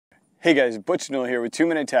Hey guys, Butch Newell here with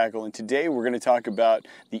 2-Minute Tackle, and today we're going to talk about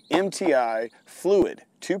the MTI Fluid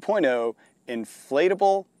 2.0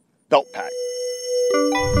 Inflatable Belt Pack.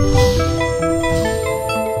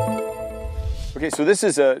 Okay, so this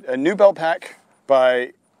is a new belt pack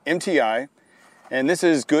by MTI, and this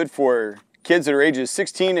is good for kids that are ages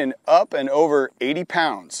 16 and up and over 80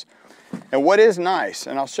 pounds. And what is nice,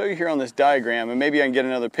 and I'll show you here on this diagram, and maybe I can get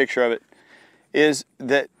another picture of it, is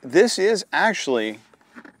that this is actually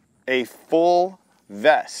a full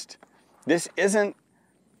vest. This isn't,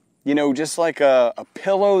 just like a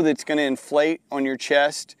pillow that's going to inflate on your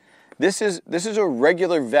chest. This is a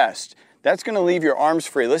regular vest. That's going to leave your arms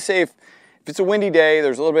free. Let's say if it's a windy day,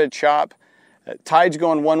 there's a little bit of chop, tide's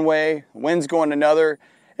going one way, wind's going another,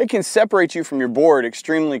 it can separate you from your board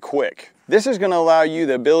extremely quick. This is going to allow you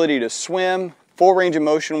the ability to swim, full range of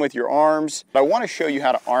motion with your arms. I want to show you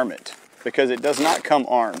how to arm it because it does not come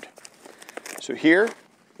armed. So here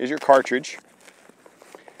is your cartridge,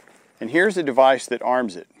 and here's the device that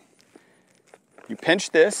arms it. You pinch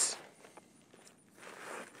this,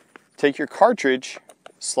 take your cartridge,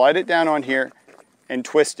 slide it down on here, and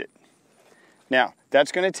twist it. Now,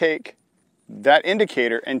 that's going to take that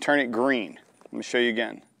indicator and turn it green. Let me show you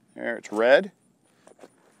again. There, it's red.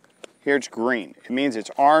 Here it's green. It means it's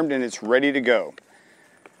armed and it's ready to go.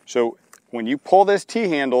 So when you pull this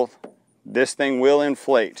T-handle, this thing will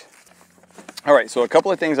inflate. All right, so a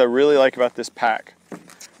couple of things I really like about this pack.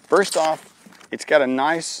 First off, it's got a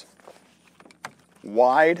nice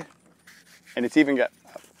wide, and it's even got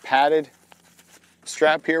a padded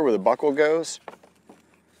strap here where the buckle goes.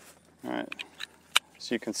 All right,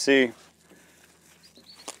 so you can see,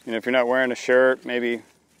 if you're not wearing a shirt, maybe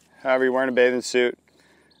however you're wearing a bathing suit,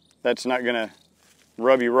 that's not gonna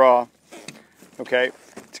rub you raw. Okay,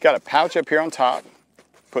 it's got a pouch up here on top,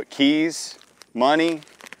 put keys, money.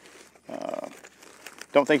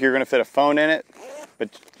 Don't think you're going to fit a phone in it, but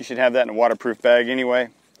you should have that in a waterproof bag anyway.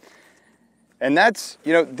 And that's,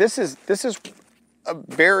 this is a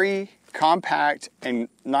very compact and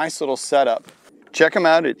nice little setup. Check them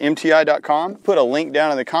out at mti.com. Put a link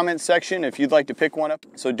down in the comments section if you'd like to pick one up.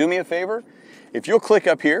 So do me a favor, if you'll click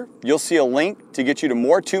up here, you'll see a link to get you to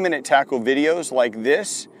more 2-Minute Tackle videos like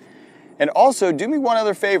this. And also, do me one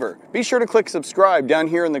other favor. Be sure to click subscribe down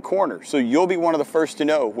here in the corner so you'll be one of the first to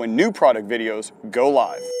know when new product videos go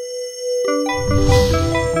live.